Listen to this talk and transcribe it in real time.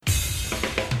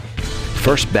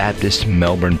First Baptist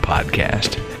Melbourne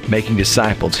podcast, making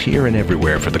disciples here and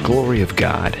everywhere for the glory of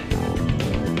God.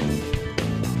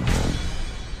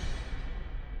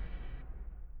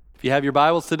 If you have your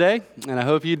Bibles today, and I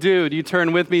hope you do you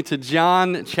turn with me to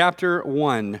John chapter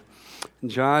 1.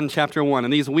 John chapter 1.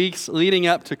 In these weeks leading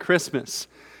up to Christmas,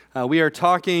 we are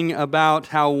talking about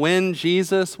how when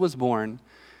Jesus was born,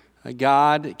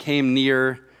 God came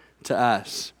near to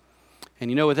us. And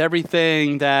you know, with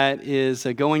everything that is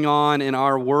going on in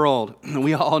our world,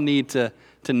 we all need to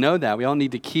know that. We all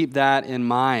need to keep that in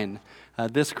mind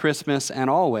this Christmas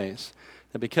and always.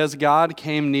 That because God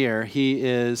came near, He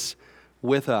is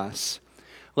with us.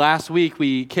 Last week,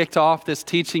 we kicked off this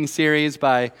teaching series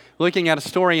by looking at a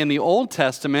story in the Old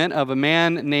Testament of a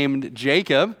man named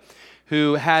Jacob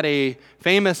who had a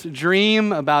famous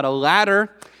dream about a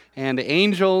ladder and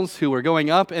angels who were going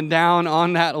up and down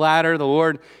on that ladder. The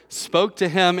Lord spoke to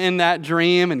him in that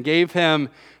dream and gave him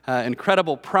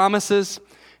incredible promises.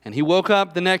 And he woke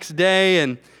up the next day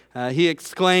and he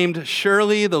exclaimed,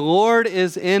 "Surely the Lord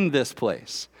is in this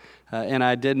place." And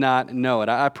I did not know it.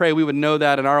 I pray we would know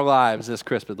that in our lives this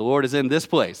Christmas. The Lord is in this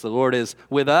place. The Lord is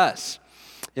with us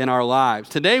in our lives.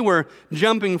 Today we're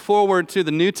jumping forward to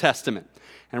the New Testament.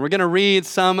 And we're going to read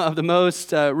some of the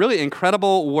most really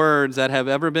incredible words that have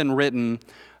ever been written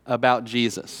about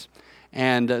Jesus.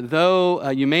 And though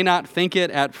you may not think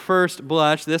it at first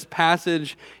blush, this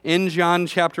passage in John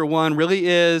chapter 1 really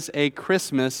is a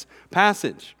Christmas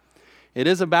passage. It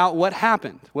is about what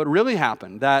happened, what really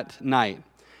happened that night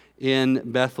in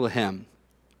Bethlehem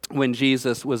when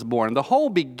Jesus was born. The whole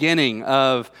beginning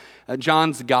of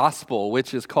John's gospel,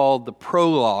 which is called the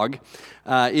prologue,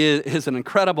 is an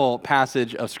incredible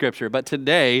passage of Scripture. But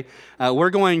today, we're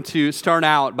going to start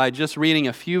out by just reading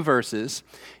a few verses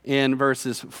in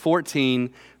verses 14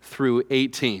 through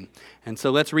 18. And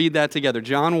so let's read that together.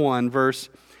 John 1, verse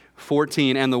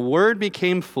 14. "And the Word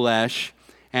became flesh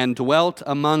and dwelt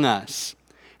among us,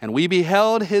 and we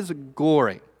beheld His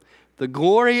glory, the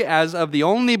glory as of the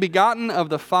only begotten of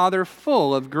the Father,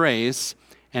 full of grace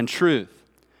and truth.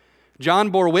 John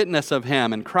bore witness of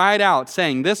him and cried out,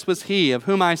 saying, 'This was he of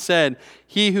whom I said,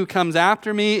 He who comes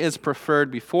after me is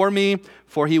preferred before me,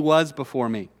 for he was before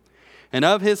me. And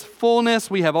of his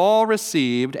fullness we have all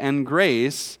received, and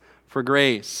grace for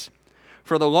grace.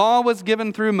 For the law was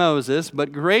given through Moses,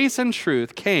 but grace and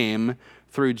truth came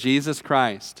through Jesus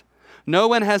Christ. No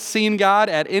one has seen God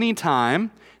at any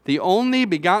time, the only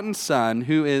begotten Son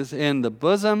who is in the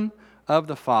bosom of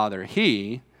the Father.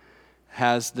 He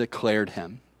has declared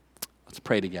him.'" Let's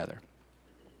pray together.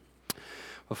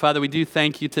 Well, Father, we do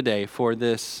thank you today for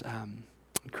this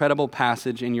incredible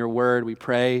passage in your word. We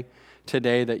pray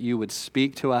today that you would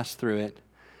speak to us through it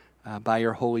by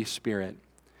your Holy Spirit.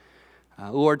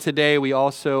 Lord, today we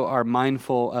also are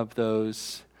mindful of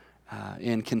those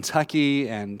in Kentucky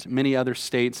and many other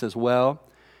states as well,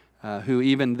 who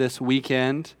even this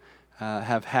weekend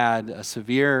have had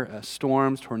severe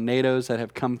storms, tornadoes that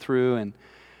have come through, and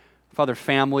Father,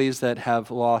 families that have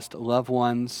lost loved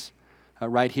ones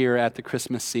right here at the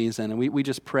Christmas season. And we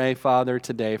just pray, Father,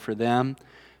 today for them,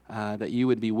 that you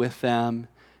would be with them,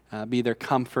 be their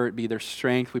comfort, be their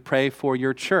strength. We pray for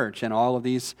your church and all of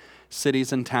these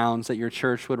cities and towns, that your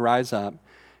church would rise up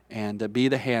and be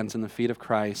the hands and the feet of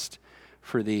Christ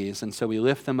for these. And so we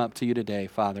lift them up to you today,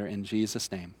 Father, in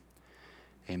Jesus' name.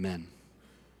 Amen.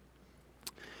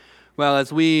 Well,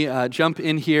 as we jump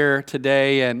in here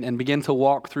today and begin to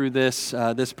walk through this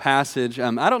passage,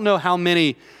 I don't know how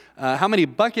many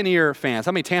Buccaneer fans,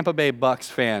 how many Tampa Bay Bucks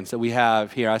fans that we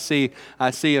have here. I see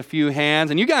a few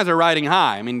hands, and you guys are riding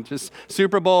high. I mean, just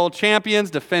Super Bowl champions,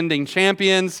 defending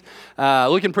champions,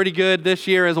 looking pretty good this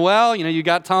year as well. You know, you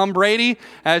got Tom Brady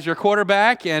as your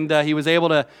quarterback, and he was able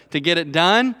to get it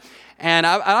done. And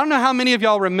I don't know how many of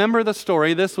y'all remember the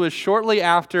story. This was shortly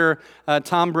after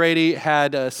Tom Brady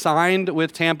had signed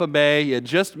with Tampa Bay. He had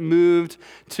just moved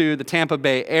to the Tampa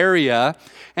Bay area,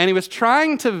 and he was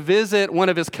trying to visit one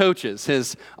of his coaches,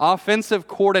 his offensive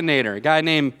coordinator, a guy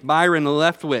named Byron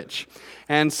Leftwich.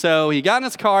 And so he got in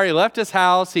his car, he left his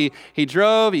house, he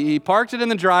drove, he parked it in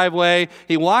the driveway,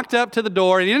 he walked up to the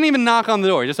door, and he didn't even knock on the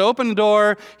door, he just opened the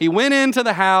door, he went into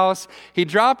the house, he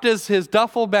dropped his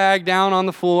duffel bag down on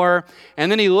the floor, and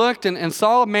then he looked and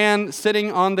saw a man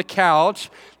sitting on the couch.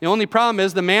 The only problem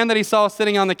is the man that he saw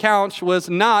sitting on the couch was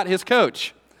not his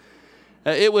coach.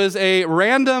 It was a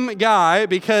random guy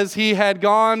because he had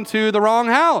gone to the wrong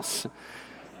house.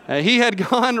 He had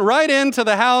gone right into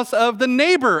the house of the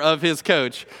neighbor of his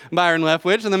coach, Byron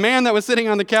Leftwich, and the man that was sitting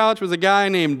on the couch was a guy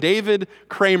named David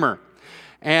Kramer.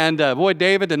 And boy,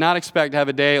 David did not expect to have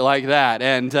a day like that.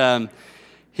 And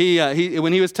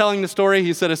When he was telling the story,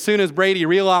 he said as soon as Brady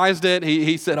realized it,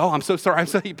 he said, "Oh, I'm so sorry."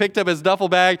 He picked up his duffel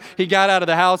bag. He got out of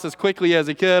the house as quickly as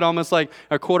he could, almost like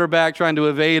a quarterback trying to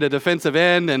evade a defensive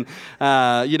end. And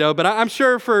but I'm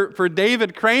sure for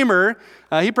David Kramer,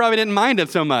 he probably didn't mind it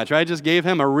so much, right? Just gave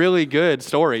him a really good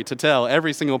story to tell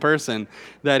every single person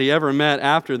that he ever met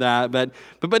after that. But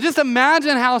just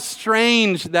imagine how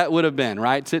strange that would have been,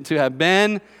 right? To have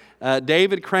been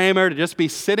David Kramer, to just be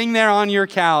sitting there on your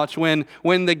couch when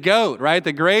the GOAT, right,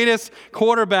 the greatest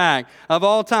quarterback of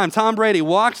all time, Tom Brady,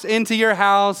 walks into your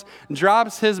house,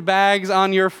 drops his bags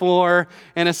on your floor,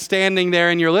 and is standing there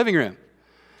in your living room.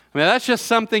 I mean, that's just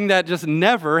something that just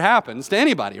never happens to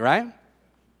anybody, right?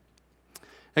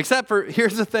 Except for,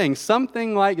 here's the thing,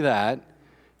 something like that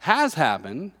has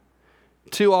happened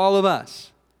to all of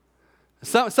us.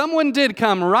 Someone did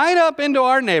come right up into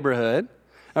our neighborhood,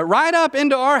 right up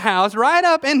into our house, right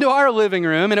up into our living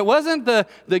room, and it wasn't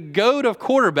the GOAT of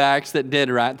quarterbacks that did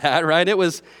that, right? It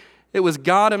was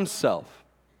God himself.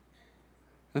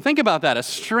 And think about that. As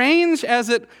strange as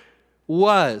it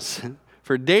was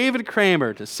for David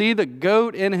Kramer to see the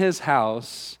GOAT in his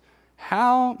house,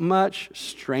 how much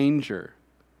stranger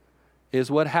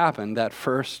is what happened that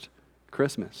first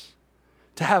Christmas.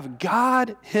 To have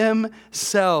God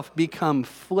himself become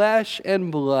flesh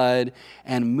and blood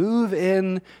and move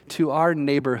into our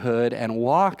neighborhood and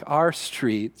walk our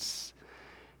streets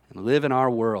and live in our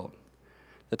world.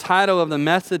 The title of the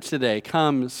message today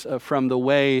comes from the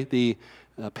way the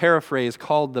paraphrase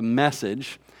called The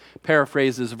Message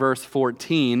paraphrases verse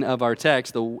 14 of our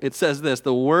text. It says this: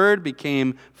 "The Word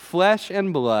became flesh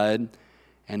and blood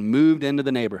and moved into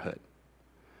the neighborhood."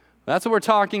 That's what we're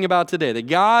talking about today, that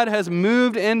God has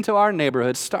moved into our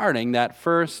neighborhood starting that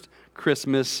first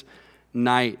Christmas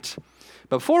night.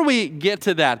 Before we get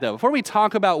to that, though, before we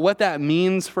talk about what that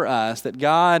means for us, that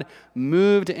God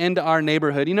moved into our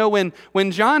neighborhood,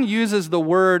 when John uses the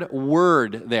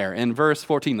word there in verse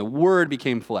 14, the Word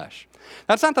became flesh.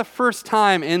 That's not the first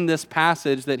time in this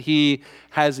passage that he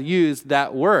has used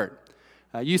that word.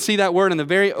 You see that word in the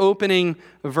very opening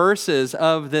verses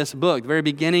of this book, the very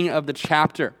beginning of the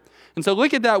chapter. And so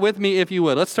look at that with me if you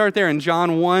would. Let's start there in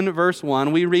John 1, verse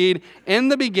 1. We read, "In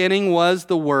the beginning was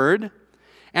the Word,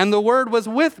 and the Word was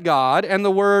with God, and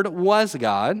the Word was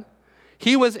God.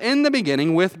 He was in the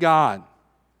beginning with God.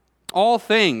 All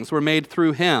things were made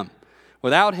through him.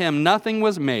 Without him nothing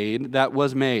was made that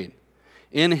was made.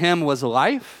 In him was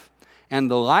life,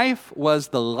 and the life was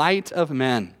the light of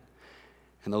men.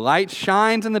 And the light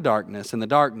shines in the darkness, and the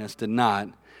darkness did not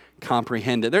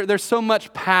comprehend it." There's so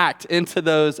much packed into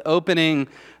those opening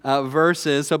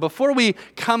verses. So before we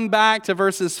come back to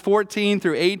verses 14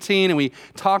 through 18 and we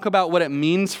talk about what it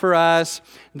means for us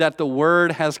that the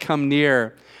Word has come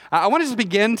near, I want to just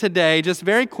begin today just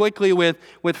very quickly with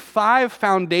 5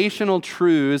 foundational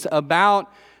truths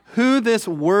about who this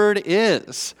Word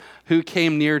is who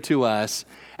came near to us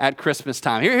at Christmas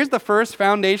time. Here's the first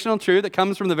foundational truth that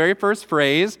comes from the very first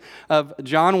phrase of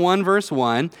John 1, verse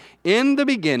 1. "In the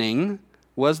beginning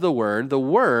was the Word. The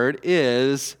Word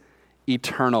is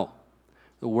eternal."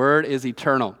 The Word is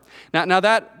eternal. Now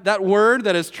that word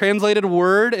that is translated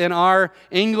word in our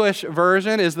English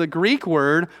version is the Greek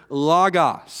word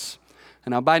logos.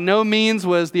 And now, by no means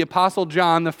was the Apostle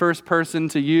John the first person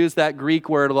to use that Greek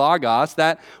word logos.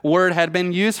 That word had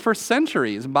been used for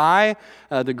centuries by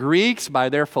the Greeks, by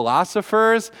their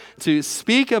philosophers, to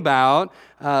speak about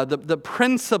the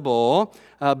principle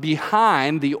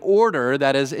behind the order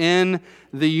that is in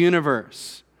the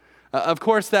universe. Of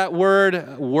course, that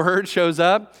word shows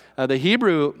up. The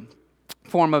Hebrew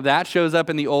form of that shows up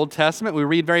in the Old Testament. We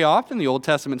read very often in the Old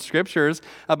Testament scriptures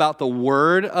about the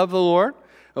word of the Lord.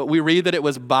 We read that it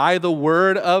was by the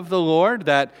word of the Lord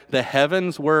that the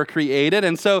heavens were created.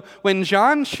 And so when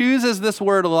John chooses this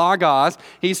word logos,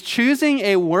 he's choosing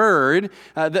a word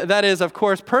that is, of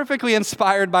course, perfectly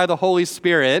inspired by the Holy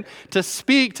Spirit to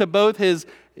speak to both his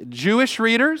Jewish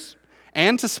readers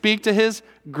and to speak to his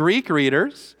Greek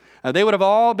readers. They would have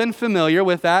all been familiar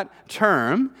with that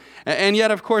term. And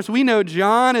yet, of course, we know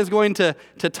John is going to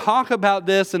talk about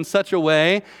this in such a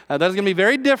way that is going to be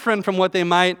very different from what they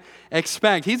might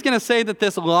expect. He's going to say that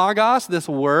this logos, this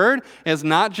word, is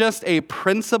not just a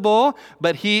principle,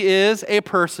 but he is a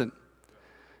person.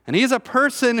 And he's a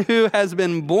person who has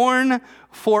been born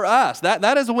for us.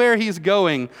 That is where he's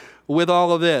going with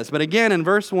all of this. But again, in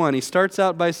verse 1, he starts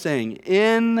out by saying,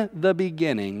 "In the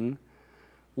beginning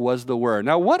was the Word."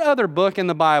 Now, what other book in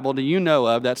the Bible do you know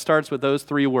of that starts with those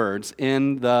 3 words,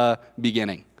 "in the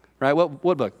beginning"? Right?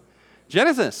 What book?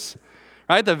 Genesis.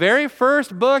 Right? The very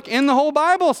first book in the whole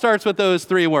Bible starts with those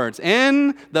three words.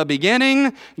 In the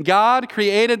beginning, God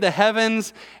created the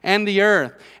heavens and the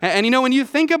earth. And you know, when you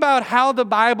think about how the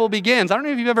Bible begins, I don't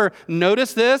know if you've ever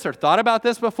noticed this or thought about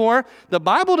this before, the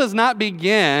Bible does not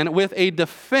begin with a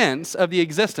defense of the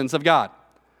existence of God.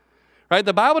 Right?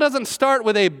 The Bible doesn't start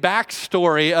with a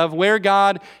backstory of where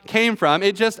God came from.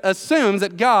 It just assumes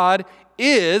that God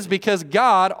is because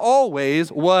God always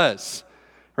was.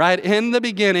 Right? In the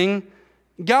beginning,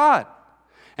 God.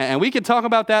 And we could talk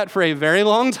about that for a very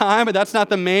long time, but that's not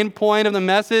the main point of the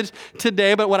message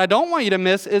today. But what I don't want you to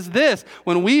miss is this.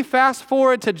 When we fast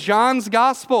forward to John's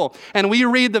gospel and we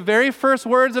read the very first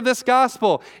words of this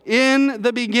gospel, in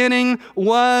the beginning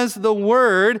was the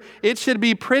Word, it should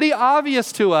be pretty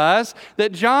obvious to us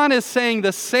that John is saying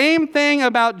the same thing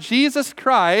about Jesus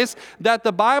Christ that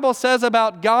the Bible says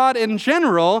about God in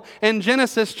general in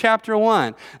Genesis chapter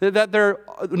 1. That there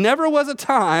never was a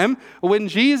time when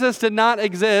Jesus did not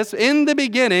exist. In the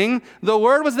beginning, the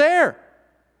Word was there.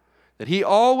 That He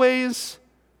always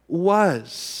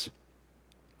was.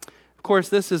 Of course,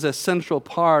 this is a central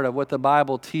part of what the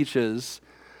Bible teaches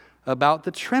about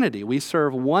the Trinity. We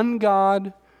serve one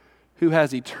God who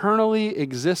has eternally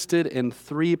existed in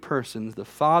three persons, the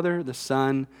Father, the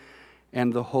Son,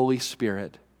 and the Holy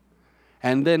Spirit.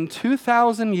 And then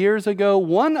 2,000 years ago,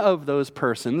 one of those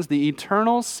persons, the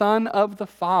eternal Son of the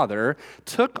Father,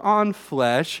 took on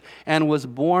flesh and was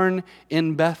born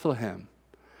in Bethlehem.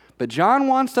 But John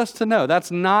wants us to know that's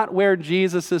not where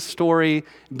Jesus' story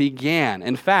began.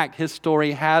 In fact, his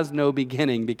story has no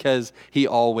beginning because he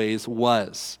always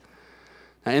was.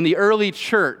 In the early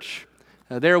church,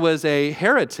 there was a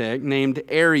heretic named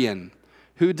Arian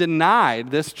who denied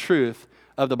this truth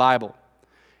of the Bible.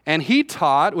 And he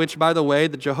taught, which by the way,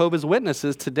 the Jehovah's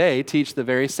Witnesses today teach the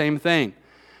very same thing,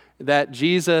 that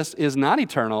Jesus is not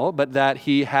eternal, but that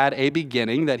he had a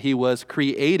beginning, that he was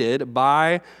created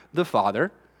by the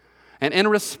Father. And in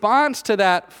response to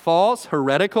that false,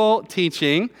 heretical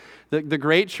teaching, the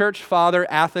great church father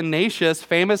Athanasius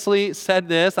famously said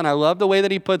this, and I love the way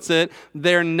that he puts it,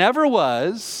 there never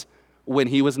was when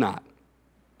he was not.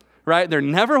 Right? There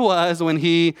never was when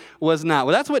he was not.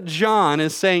 Well, that's what John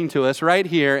is saying to us right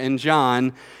here in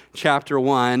John chapter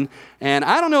 1. And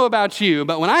I don't know about you,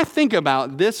 but when I think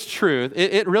about this truth,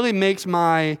 it really makes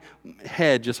my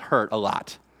head just hurt a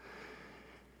lot.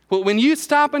 But when you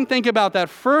stop and think about that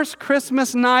first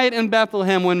Christmas night in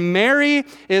Bethlehem, when Mary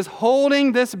is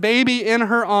holding this baby in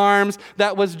her arms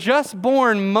that was just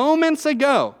born moments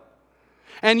ago,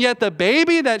 and yet the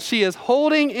baby that she is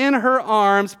holding in her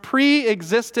arms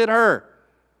pre-existed her.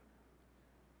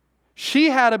 She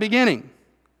had a beginning,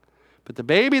 but the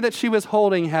baby that she was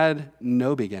holding had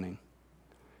no beginning.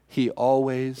 He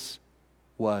always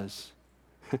was.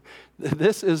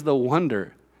 This is the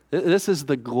wonder. This is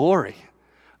the glory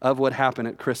of what happened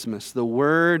at Christmas. The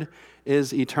Word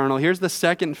is eternal. Here's the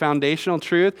second foundational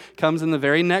truth. Comes in the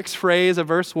very next phrase of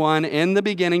verse 1. In the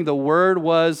beginning, the Word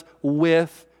was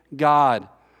with God.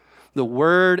 The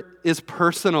Word is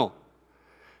personal.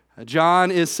 John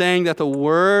is saying that the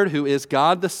Word, who is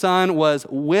God the Son, was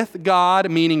with God,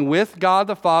 meaning with God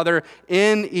the Father,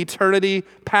 in eternity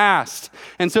past.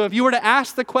 And so if you were to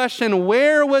ask the question,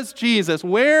 where was Jesus?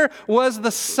 Where was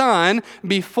the Son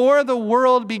before the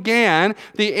world began?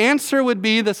 The answer would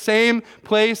be the same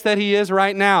place that he is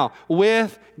right now,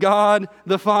 with God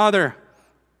the Father.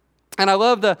 And I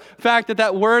love the fact that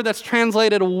that word that's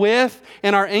translated with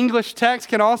in our English text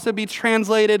can also be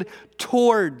translated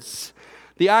towards.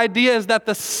 The idea is that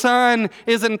the Son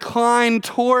is inclined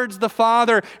towards the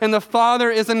Father, and the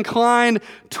Father is inclined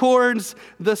towards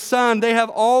the Son. They have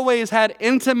always had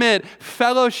intimate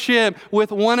fellowship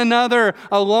with one another,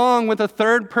 along with the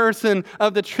third person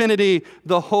of the Trinity,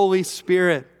 the Holy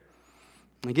Spirit.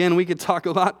 Again, we could talk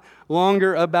a lot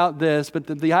longer about this, but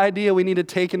the idea we need to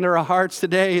take into our hearts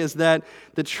today is that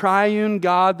the triune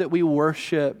God that we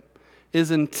worship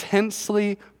is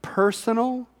intensely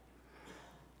personal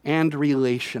and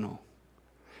relational.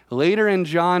 Later in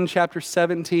John chapter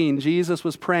 17, Jesus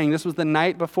was praying. This was the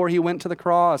night before he went to the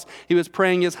cross. He was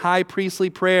praying his high priestly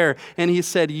prayer, and he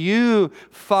said, "You,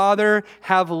 Father,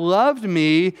 have loved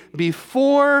me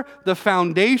before the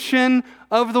foundation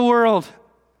of the world."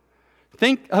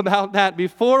 Think about that.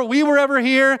 Before we were ever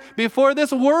here, before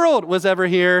this world was ever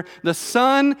here, the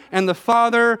Son and the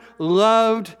Father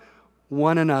loved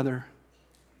one another.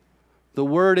 The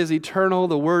Word is eternal.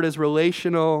 The Word is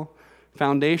relational.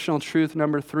 Foundational truth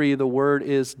number 3, the Word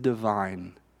is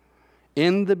divine.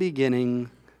 In the beginning,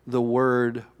 the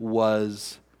Word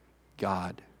was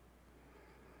God.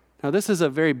 Now, this is a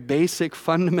very basic,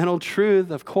 fundamental truth,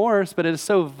 of course, but it is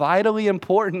so vitally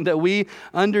important that we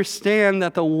understand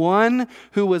that the one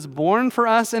who was born for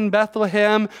us in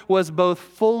Bethlehem was both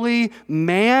fully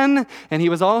man and he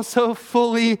was also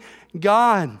fully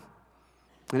God.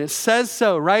 And it says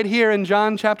so right here in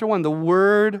John chapter 1. The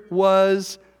Word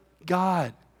was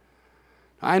God.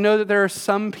 I know that there are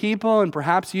some people, and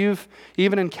perhaps you've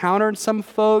even encountered some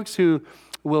folks who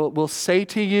will say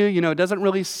to you, it doesn't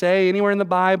really say anywhere in the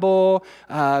Bible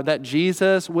that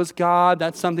Jesus was God.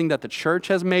 That's something that the church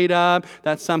has made up.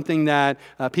 That's something that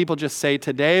people just say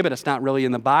today, but it's not really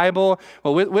in the Bible.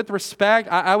 Well, with respect,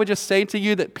 I would just say to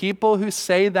you that people who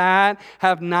say that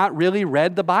have not really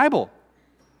read the Bible.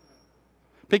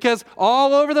 Because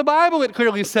all over the Bible, it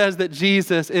clearly says that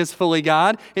Jesus is fully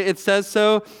God. It says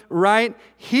so right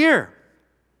here.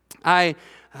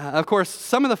 Of course,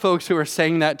 some of the folks who are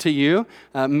saying that to you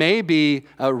may be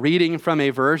reading from a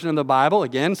version of the Bible,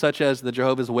 again, such as the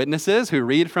Jehovah's Witnesses, who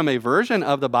read from a version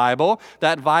of the Bible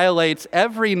that violates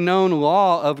every known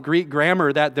law of Greek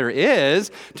grammar that there is,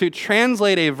 to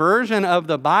translate a version of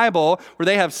the Bible where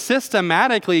they have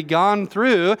systematically gone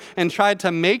through and tried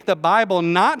to make the Bible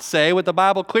not say what the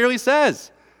Bible clearly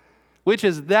says, which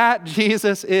is that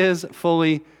Jesus is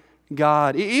fully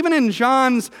God. Even in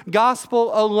John's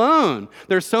gospel alone,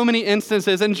 there's so many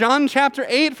instances. In John chapter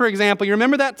 8, for example, you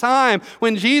remember that time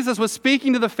when Jesus was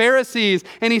speaking to the Pharisees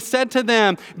and he said to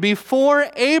them, "Before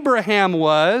Abraham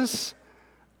was,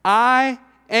 I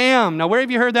am." Now, where have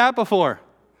you heard that before?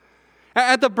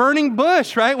 At the burning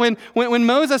bush, right? When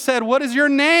Moses said, "What is your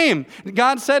name?"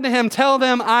 God said to him, "Tell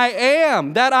them I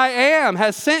am, that I am,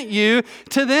 has sent you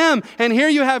to them." And here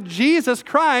you have Jesus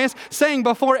Christ saying,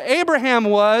 "Before Abraham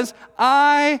was,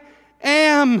 I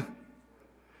am."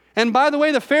 And by the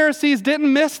way, the Pharisees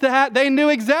didn't miss that. They knew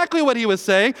exactly what he was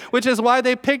saying, which is why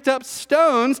they picked up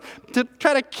stones to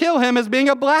try to kill him as being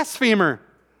a blasphemer.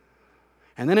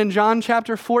 And then in John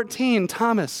chapter 14,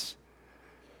 Thomas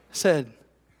said,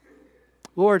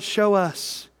 "Lord, show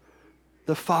us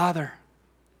the Father."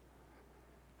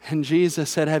 And Jesus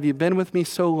said, "Have you been with me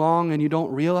so long and you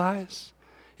don't realize?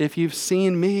 If you've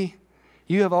seen me,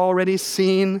 you have already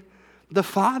seen the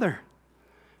Father.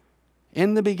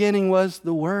 In the beginning was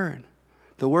the Word.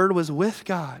 The Word was with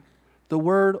God. The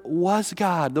Word was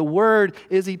God. The Word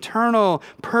is eternal,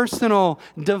 personal,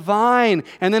 divine."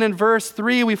 And then in verse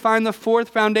 3, we find the fourth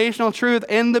foundational truth.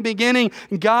 In the beginning,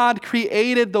 God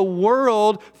created the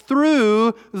world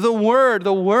through the Word.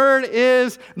 The Word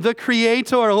is the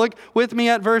Creator. Look with me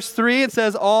at verse 3. It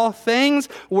says, "All things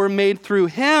were made through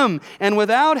Him, and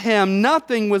without Him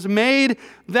nothing was made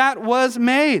that was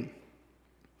made."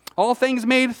 All things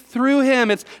made through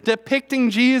Him. It's depicting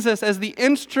Jesus as the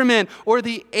instrument or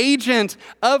the agent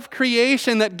of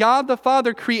creation, that God the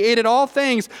Father created all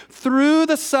things through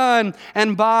the Son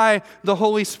and by the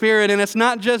Holy Spirit. And it's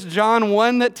not just John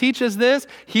 1 that teaches this.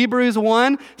 Hebrews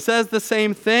 1 says the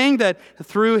same thing, that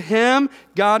through Him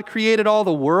God created all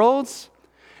the worlds.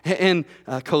 In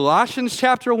Colossians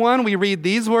chapter 1, we read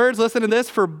these words. Listen to this.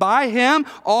 "For by Him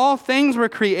all things were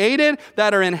created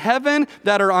that are in heaven,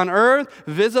 that are on earth,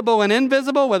 visible and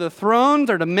invisible, whether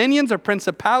thrones or dominions or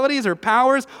principalities or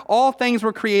powers. All things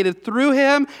were created through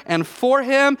Him and for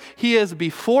Him. He is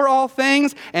before all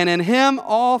things, and in Him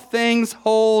all things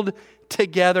hold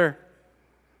together."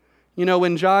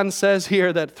 When John says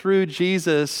here that through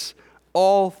Jesus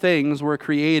all things were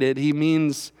created, he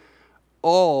means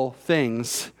all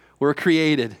things were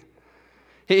created.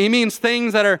 He means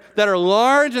things that are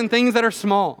large and things that are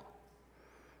small.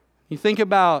 You think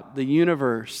about the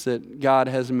universe that God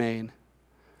has made,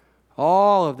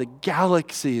 all of the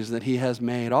galaxies that He has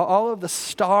made, all of the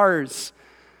stars.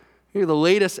 The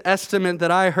latest estimate that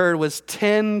I heard was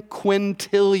 10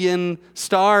 quintillion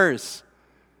stars.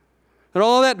 And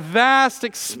all that vast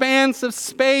expanse of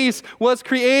space was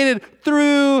created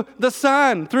through the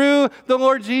Son, through the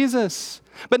Lord Jesus.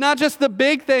 But not just the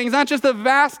big things, not just the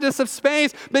vastness of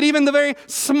space, but even the very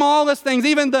smallest things,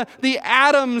 even the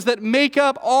atoms that make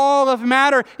up all of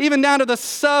matter, even down to the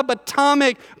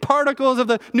subatomic particles of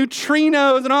the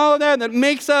neutrinos and all of that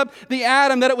makes up the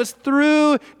atom, that it was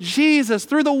through Jesus,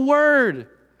 through the Word,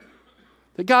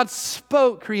 that God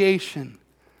spoke creation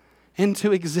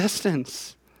into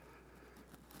existence.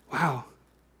 Wow.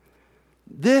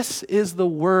 This is the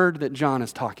Word that John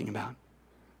is talking about.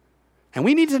 And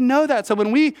we need to know that. So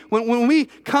when we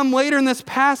come later in this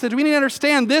passage, we need to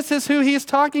understand this is who he's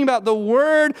talking about. The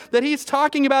Word that he's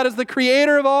talking about is the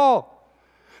Creator of all.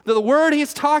 The Word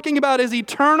he's talking about is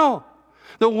eternal.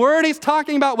 The Word he's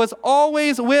talking about was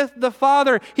always with the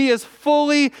Father. He is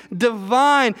fully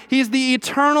divine. He's the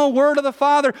eternal Word of the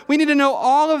Father. We need to know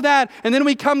all of that. And then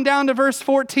we come down to verse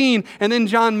 14, and then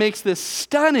John makes this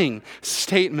stunning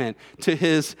statement to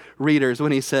his readers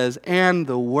when he says, "And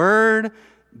the Word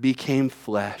became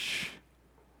flesh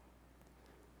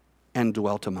and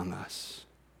dwelt among us,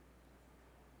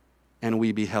 and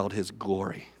we beheld his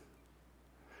glory.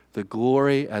 The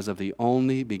glory as of the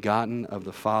only begotten of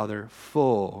the Father,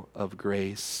 full of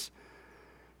grace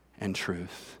and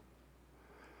truth."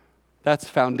 That's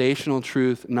foundational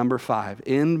truth number 5.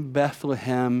 In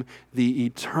Bethlehem, the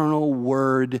eternal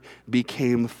Word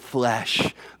became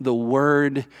flesh. The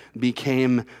Word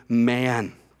became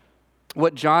man.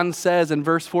 What John says in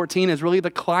verse 14 is really the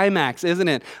climax, isn't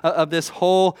it, of this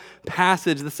whole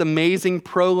passage, this amazing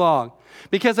prologue.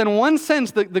 Because in one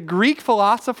sense, the Greek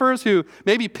philosophers who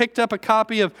maybe picked up a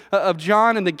copy of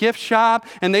John in the gift shop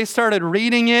and they started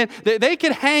reading it, they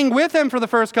could hang with him for the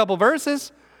first couple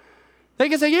verses. They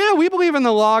could say, yeah, we believe in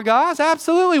the Logos.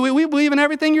 Absolutely. We believe in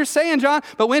everything you're saying, John.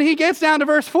 But when he gets down to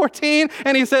verse 14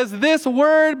 and he says, this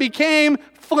Word became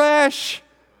flesh.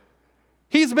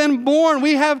 He's been born.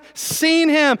 We have seen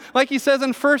him. Like he says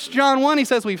in 1 John 1, he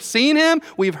says, we've seen him,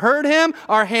 we've heard him,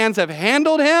 our hands have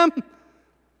handled him.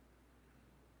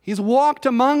 He's walked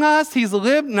among us. He's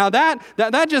lived. Now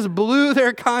that just blew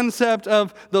their concept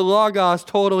of the Logos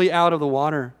totally out of the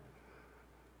water.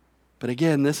 But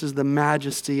again, this is the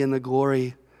majesty and the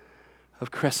glory of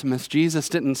Christmas. Jesus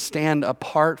didn't stand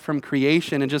apart from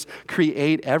creation and just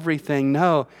create everything.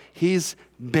 No, he's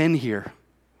been here.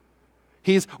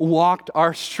 He's walked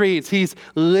our streets. He's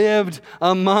lived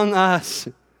among us.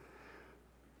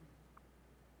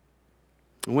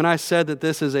 When I said that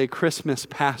this is a Christmas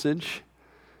passage,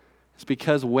 it's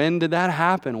because when did that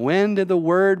happen? When did the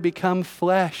Word become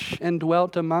flesh and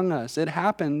dwelt among us? It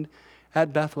happened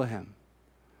at Bethlehem.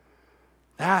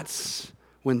 That's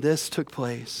when this took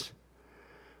place.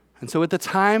 And so at the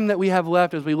time that we have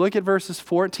left, as we look at verses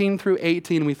 14 through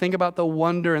 18, we think about the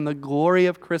wonder and the glory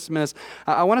of Christmas,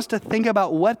 I want us to think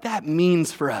about what that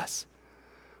means for us.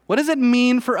 What does it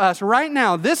mean for us right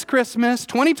now, this Christmas,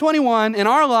 2021, in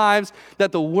our lives,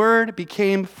 that the Word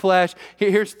became flesh?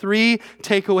 Here's 3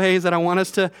 takeaways that I want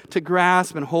us to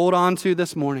grasp and hold on to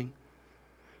this morning.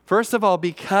 First of all,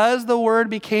 because the Word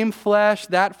became flesh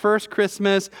that first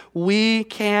Christmas, we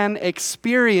can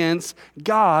experience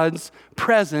God's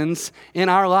presence in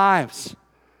our lives.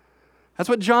 That's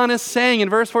what John is saying in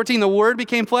verse 14. The Word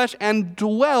became flesh and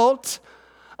dwelt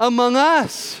among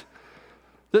us.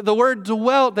 The word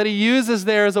dwelt that he uses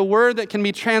there is a word that can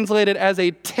be translated as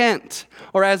a tent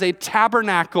or as a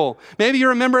tabernacle. Maybe you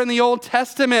remember in the Old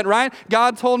Testament, right?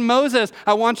 God told Moses,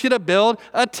 I want you to build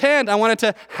a tent. I want it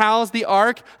to house the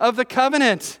Ark of the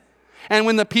Covenant. And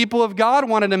when the people of God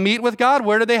wanted to meet with God,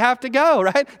 where did they have to go,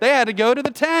 right? They had to go to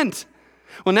the tent.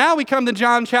 Well, now we come to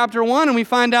John chapter 1 and we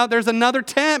find out there's another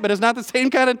tent, but it's not the same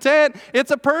kind of tent.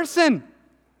 It's a person.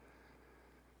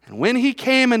 And when he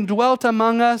came and dwelt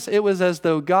among us, it was as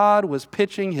though God was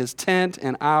pitching his tent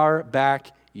in our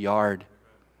backyard.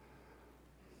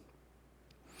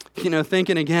 You know,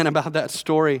 thinking again about that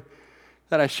story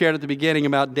that I shared at the beginning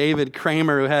about David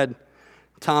Kramer who had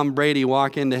Tom Brady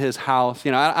walk into his house.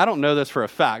 You know, I don't know this for a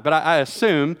fact, but I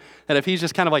assume that if he's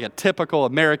just kind of like a typical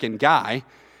American guy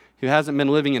who hasn't been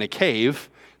living in a cave,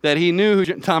 that he knew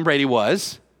who Tom Brady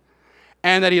was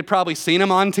and that he had probably seen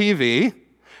him on TV,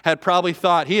 had probably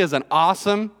thought he is an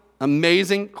awesome,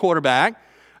 amazing quarterback,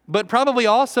 but probably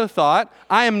also thought,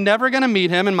 I am never going to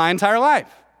meet him in my entire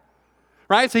life.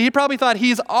 Right? So he probably thought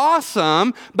he's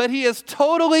awesome, but he is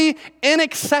totally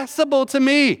inaccessible to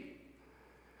me.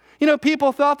 You know,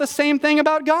 people thought the same thing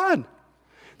about God.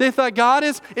 They thought God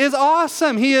is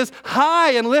awesome. He is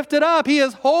high and lifted up. He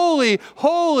is holy,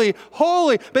 holy,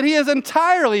 holy, but he is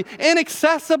entirely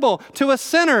inaccessible to a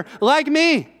sinner like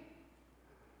me.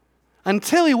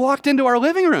 Until he walked into our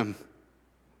living room.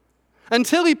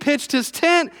 Until he pitched his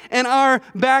tent in our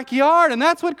backyard. And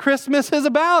that's what Christmas is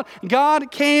about.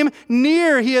 God came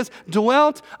near. He has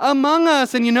dwelt among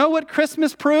us. And you know what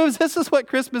Christmas proves? This is what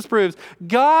Christmas proves.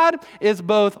 God is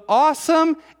both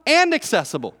awesome and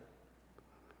accessible.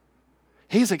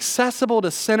 He's accessible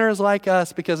to sinners like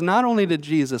us because not only did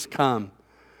Jesus come,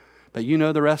 but you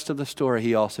know the rest of the story.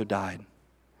 He also died.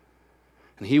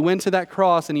 And he went to that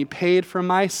cross and he paid for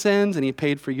my sins and he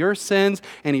paid for your sins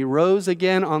and he rose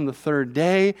again on the third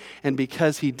day. And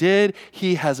because he did,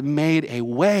 he has made a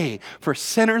way for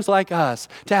sinners like us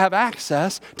to have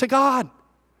access to God.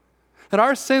 that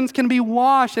our sins can be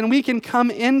washed and we can come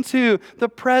into the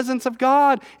presence of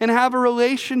God and have a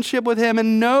relationship with Him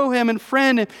and know Him. And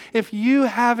friend, if you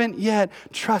haven't yet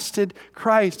trusted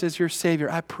Christ as your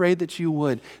Savior, I pray that you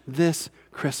would this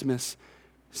Christmas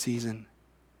season.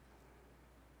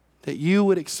 That you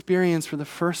would experience for the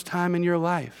first time in your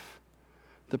life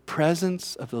the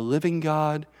presence of the living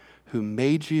God who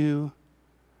made you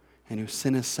and who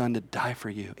sent His Son to die for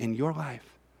you in your life.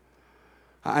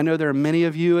 I know there are many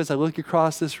of you, as I look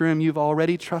across this room, you've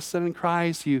already trusted in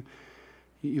Christ. You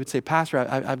would say, Pastor,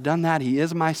 I've done that. He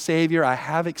is my Savior. I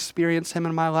have experienced Him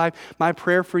in my life. My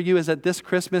prayer for you is that this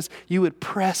Christmas you would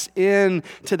press in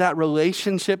to that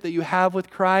relationship that you have with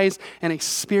Christ and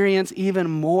experience even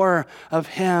more of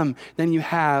Him than you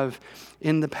have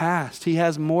in the past. He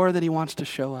has more that He wants to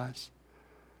show us.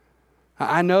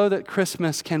 I know that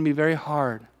Christmas can be very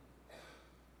hard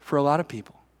for a lot of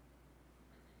people.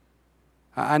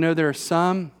 I know there are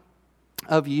some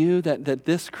of you that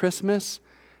this Christmas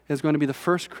is going to be the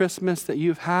first Christmas that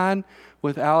you've had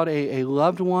without a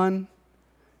loved one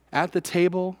at the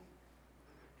table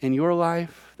in your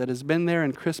life that has been there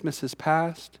in Christmases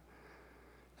past.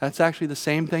 That's actually the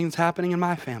same thing that's happening in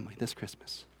my family this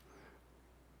Christmas.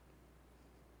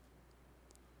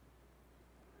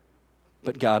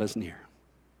 But God is near.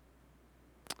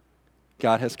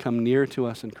 God has come near to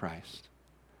us in Christ.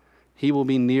 He will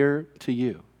be near to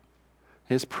you.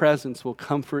 His presence will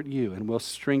comfort you and will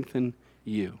strengthen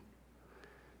you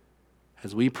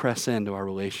as we press into our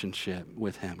relationship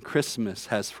with Him. Christmas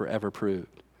has forever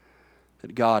proved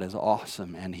that God is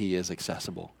awesome and He is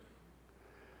accessible.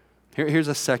 Here's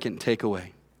a second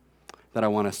takeaway that I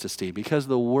want us to see. Because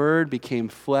the Word became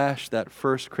flesh that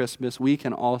first Christmas, we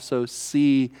can also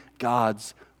see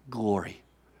God's glory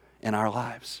in our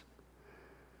lives.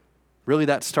 Really,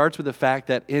 that starts with the fact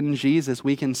that in Jesus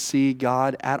we can see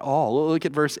God at all. Look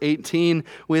at verse 18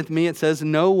 with me. It says,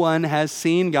 "No one has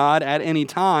seen God at any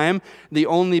time. The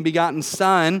only begotten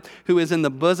Son who is in the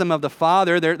bosom of the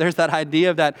Father." There's that idea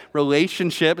of that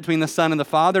relationship between the Son and the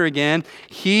Father again.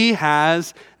 He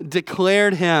has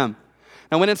declared Him.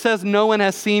 Now, when it says no one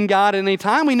has seen God at any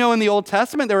time, we know in the Old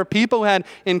Testament there were people who had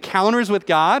encounters with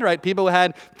God, right? People who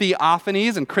had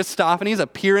theophanies and Christophanies,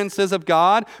 appearances of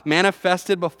God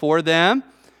manifested before them.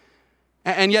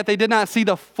 And yet they did not see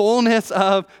the fullness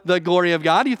of the glory of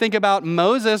God. You think about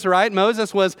Moses, right?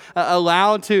 Moses was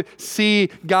allowed to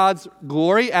see God's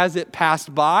glory as it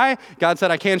passed by. God said,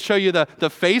 I can't show you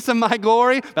the face of my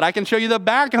glory, but I can show you the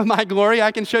back of my glory.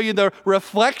 I can show you the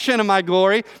reflection of my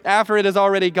glory after it has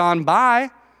already gone by.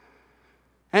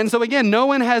 And so again, no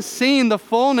one has seen the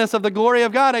fullness of the glory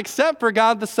of God except for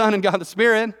God the Son and God the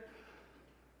Spirit.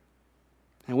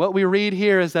 And what we read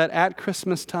here is that at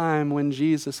Christmas time when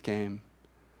Jesus came,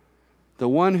 the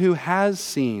one who has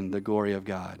seen the glory of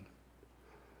God,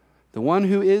 the one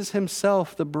who is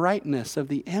Himself the brightness of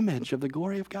the image of the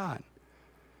glory of God,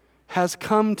 has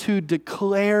come to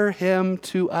declare Him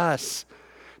to us.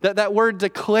 That word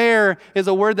declare is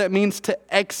a word that means to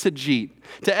exegete.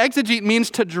 To exegete means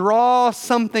to draw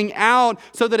something out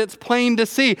so that it's plain to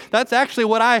see. That's actually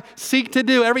what I seek to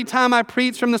do every time I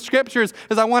preach from the Scriptures,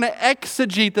 is I want to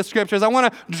exegete the Scriptures. I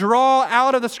want to draw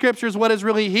out of the Scriptures what is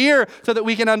really here so that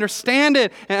we can understand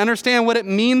it and understand what it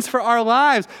means for our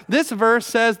lives. This verse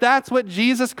says that's what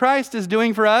Jesus Christ is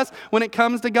doing for us when it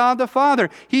comes to God the Father.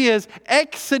 He is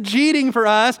exegeting for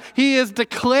us. He is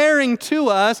declaring to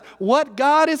us what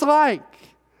God is like,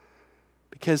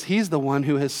 because He's the one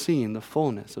who has seen the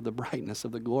fullness of the brightness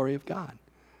of the glory of God.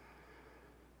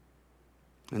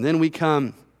 And then we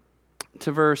come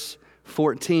to verse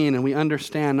 14 and we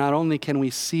understand not only can we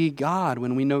see God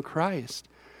when we know Christ,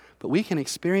 but we can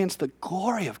experience the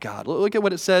glory of God. Look at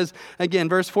what it says again,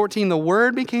 verse 14, "The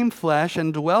Word became flesh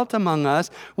and dwelt among us.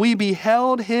 We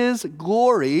beheld His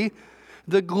glory,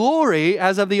 the glory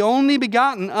as of the only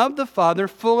begotten of the Father,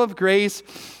 full of grace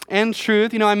and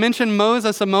truth." You know, I mentioned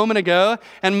Moses a moment ago,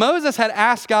 and Moses had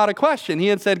asked God a question. He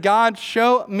had said, God,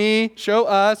 show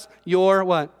us your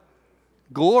what?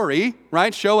 Glory,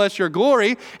 right? Show us your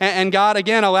glory. And God,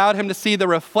 again, allowed him to see the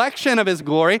reflection of His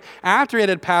glory after it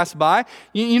had passed by.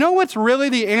 You know what's really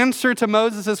the answer to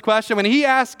Moses' question? When he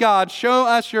asked God, show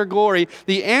us your glory,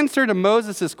 the answer to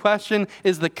Moses' question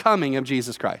is the coming of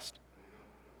Jesus Christ.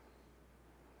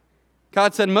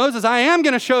 God said, Moses, I am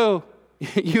going to show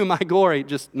you my glory,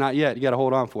 just not yet. You got to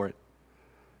hold on for it.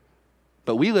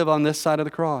 But we live on this side of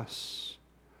the cross,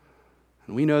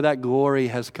 and we know that glory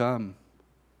has come.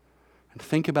 And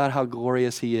think about how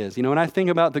glorious He is. You know, when I think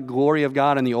about the glory of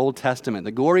God in the Old Testament,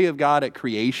 the glory of God at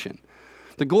creation,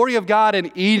 The glory of God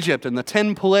in Egypt and the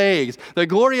 10 plagues. The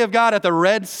glory of God at the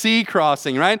Red Sea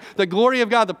crossing, right? The glory of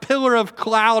God, the pillar of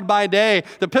cloud by day,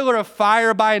 the pillar of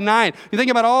fire by night. You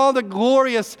think about all the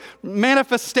glorious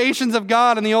manifestations of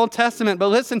God in the Old Testament. But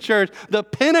listen, church, the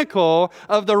pinnacle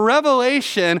of the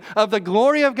revelation of the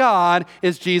glory of God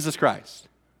is Jesus Christ.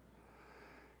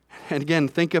 And again,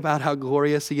 think about how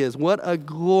glorious he is. What a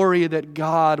glory that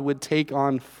God would take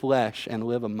on flesh and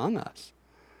live among us.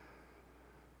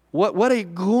 What a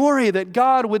glory that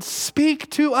God would speak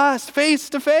to us face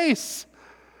to face.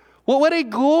 What a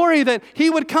glory that he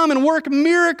would come and work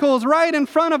miracles right in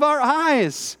front of our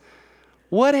eyes.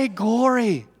 What a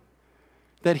glory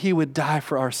that he would die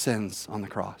for our sins on the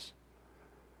cross.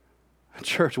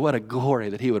 Church, what a glory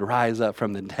that he would rise up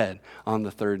from the dead on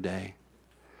the third day.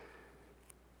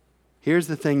 Here's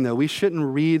the thing, though. We shouldn't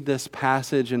read this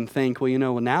passage and think,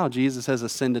 well, now Jesus has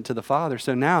ascended to the Father,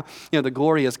 so now, the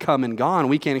glory has come and gone.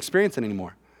 We can't experience it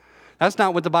anymore. That's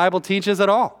not what the Bible teaches at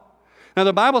all. Now,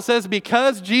 the Bible says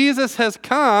because Jesus has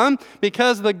come,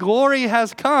 because the glory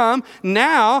has come,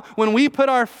 now when we put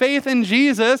our faith in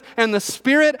Jesus and the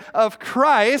Spirit of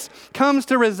Christ comes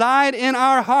to reside in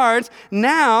our hearts,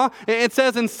 now it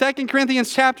says in 2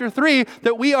 Corinthians chapter 3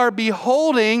 that we are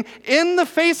beholding in the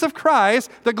face of Christ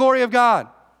the glory of God.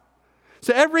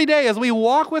 So every day as we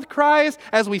walk with Christ,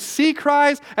 as we see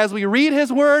Christ, as we read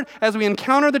his word, as we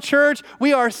encounter the church,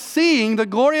 we are seeing the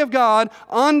glory of God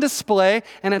on display.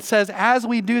 And it says as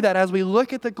we do that, as we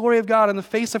look at the glory of God in the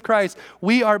face of Christ,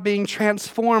 we are being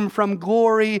transformed from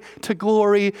glory to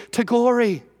glory to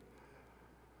glory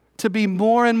to be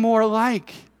more and more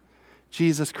like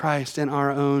Jesus Christ in our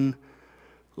own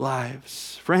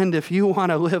lives. Friend, if you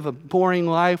want to live a boring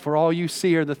life where all you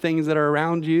see are the things that are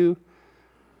around you,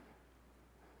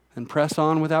 and press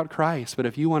on without Christ. But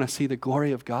if you want to see the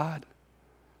glory of God,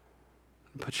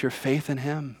 put your faith in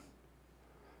him.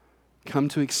 Come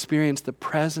to experience the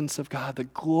presence of God, the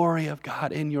glory of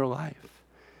God in your life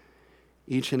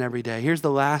each and every day. Here's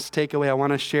the last takeaway I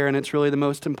want to share, and it's really the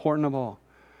most important of all.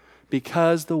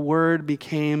 Because the Word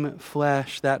became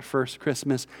flesh that first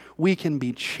Christmas, we can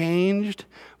be changed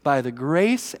by the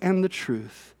grace and the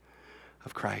truth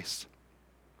of Christ.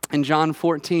 In John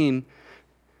 14,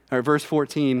 or verse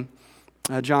 14,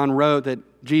 John wrote that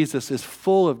Jesus is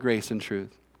full of grace and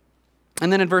truth.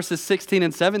 And then in verses 16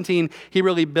 and 17, he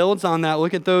really builds on that.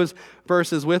 Look at those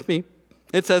verses with me.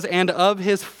 It says, and of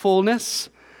his fullness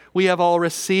we have all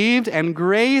received, and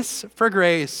grace for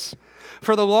grace.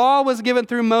 For the law was given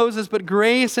through Moses, but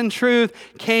grace and truth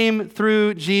came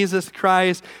through Jesus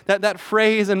Christ. That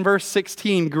phrase in verse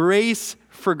 16, grace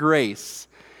for grace,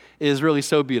 is really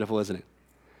so beautiful, isn't it?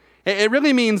 It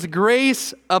really means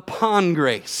grace upon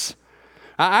grace.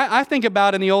 I think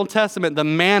about in the Old Testament the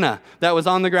manna that was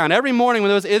on the ground. Every morning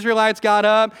when those Israelites got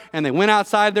up and they went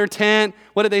outside their tent,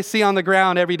 what did they see on the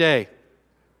ground every day?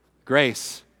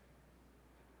 Grace.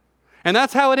 And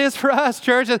that's how it is for us,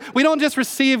 church. We don't just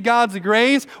receive God's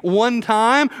grace one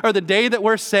time or the day that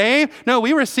we're saved. No,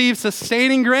 we receive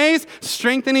sustaining grace,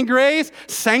 strengthening grace,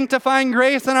 sanctifying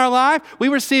grace in our life. We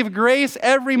receive grace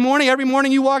every morning. Every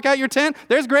morning you walk out your tent,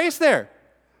 there's grace there.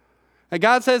 And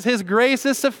God says his grace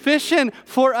is sufficient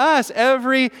for us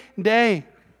every day.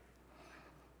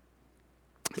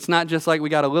 It's not just like we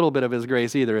got a little bit of his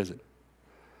grace either, is it?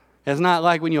 It's not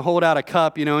like when you hold out a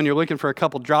cup, and you're looking for a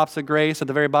couple drops of grace at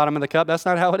the very bottom of the cup. That's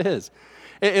not how it is.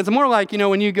 It's more like,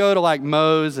 when you go to like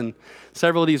Moe's and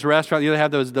several of these restaurants, they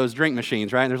have those drink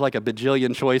machines, right? And there's like a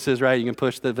bajillion choices, right? You can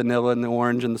push the vanilla and the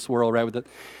orange and the swirl, right? With it.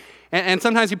 And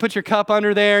sometimes you put your cup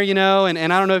under there, and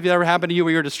I don't know if it ever happened to you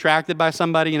where you're distracted by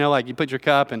somebody, like you put your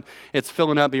cup and it's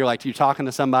filling up, but you're talking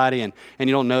to somebody and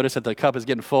you don't notice that the cup is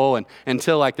getting full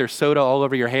until like there's soda all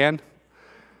over your hand.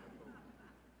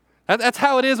 That's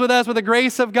how it is with us with the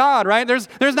grace of God, right? There's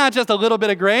not just a little bit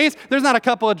of grace. There's not a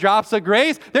couple of drops of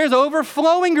grace. There's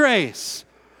overflowing grace.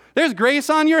 There's grace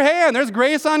on your hand. There's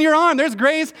grace on your arm. There's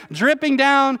grace dripping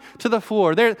down to the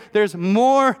floor. There's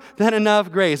more than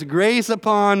enough grace. Grace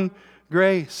upon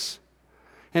grace.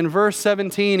 In verse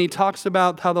 17, he talks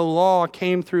about how the law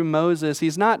came through Moses.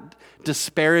 He's not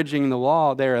disparaging the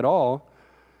law there at all.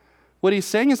 What he's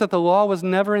saying is that the law was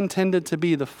never intended to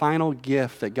be the final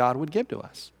gift that God would give to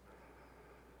us.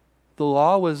 The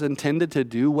law was intended to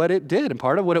do what it did. And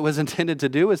part of what it was intended to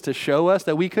do is to show us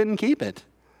that we couldn't keep it.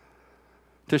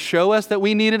 To show us that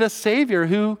we needed a Savior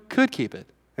who could keep it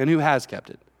and who has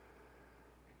kept it.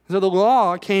 So the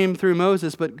law came through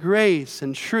Moses, but grace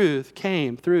and truth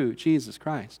came through Jesus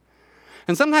Christ.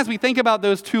 And sometimes we think about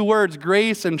those two words,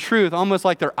 grace and truth, almost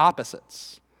like they're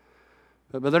opposites.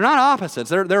 But they're not opposites.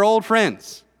 They're old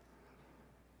friends.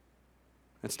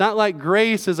 It's not like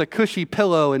grace is a cushy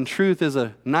pillow and truth is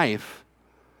a knife.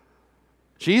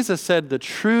 Jesus said the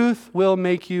truth will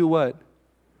make you what?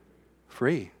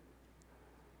 Free.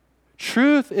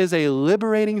 Truth is a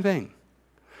liberating thing.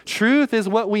 Truth is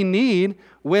what we need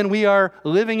when we are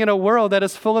living in a world that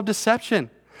is full of deception.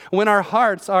 When our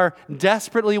hearts are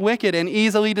desperately wicked and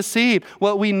easily deceived,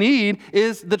 what we need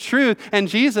is the truth. And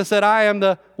Jesus said, I am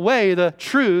the way, the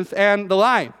truth, and the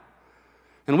life.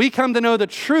 And we come to know the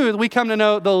truth. We come to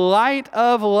know the light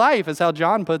of life, is how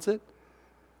John puts it.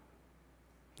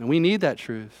 And we need that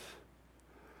truth.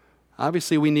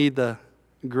 Obviously, we need the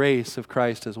grace of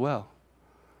Christ as well.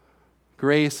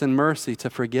 Grace and mercy to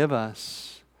forgive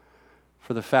us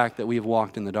for the fact that we've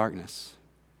walked in the darkness.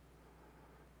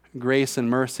 Grace and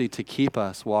mercy to keep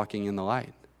us walking in the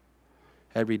light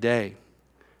every day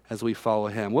as we follow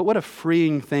him. What a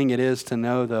freeing thing it is to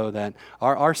know, though, that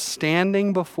our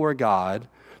standing before God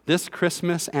this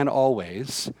Christmas and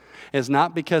always is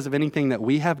not because of anything that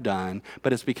we have done,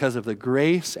 but it's because of the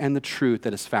grace and the truth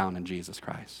that is found in Jesus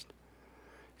Christ.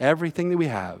 Everything that we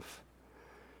have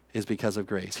is because of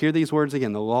grace. Hear these words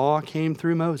again. The law came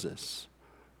through Moses,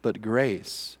 but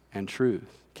grace and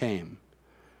truth came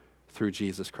through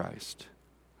Jesus Christ.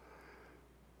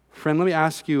 Friend, let me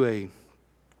ask you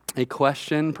a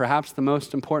question, perhaps the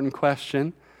most important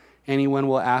question anyone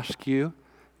will ask you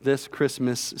this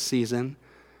Christmas season.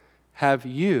 Have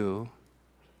you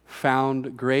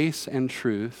found grace and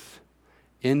truth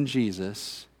in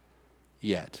Jesus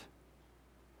yet?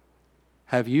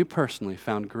 Have you personally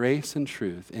found grace and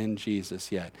truth in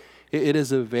Jesus yet? It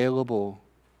is available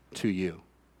to you.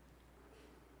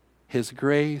 His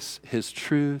grace, his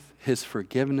truth, his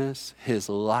forgiveness, his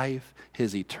life,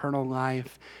 his eternal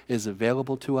life is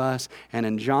available to us. And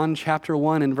in John chapter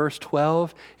 1 and verse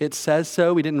 12, it says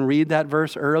so. We didn't read that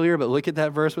verse earlier, but look at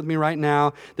that verse with me right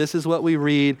now. This is what we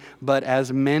read. But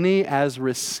as many as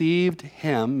received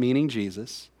him, meaning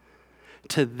Jesus,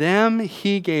 to them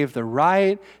he gave the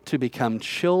right to become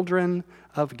children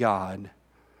of God,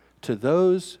 to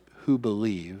those who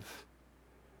believe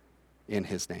in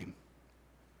his name.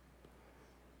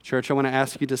 Church, I want to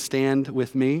ask you to stand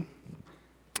with me,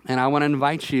 and I want to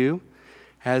invite you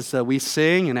as we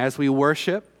sing and as we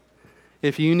worship,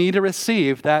 if you need to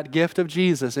receive that gift of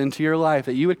Jesus into your life,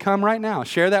 that you would come right now.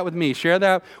 Share that with me. Share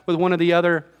that with one of the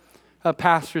other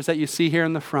pastors that you see here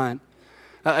in the front.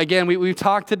 Again, we've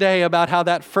talked today about how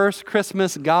that first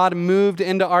Christmas God moved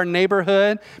into our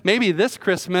neighborhood. Maybe this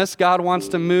Christmas God wants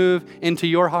to move into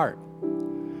your heart,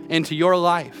 into your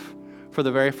life for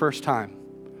the very first time.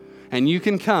 And you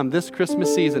can come this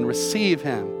Christmas season, receive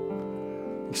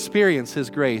him, experience his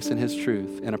grace and his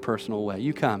truth in a personal way.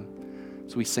 You come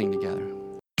as we sing together.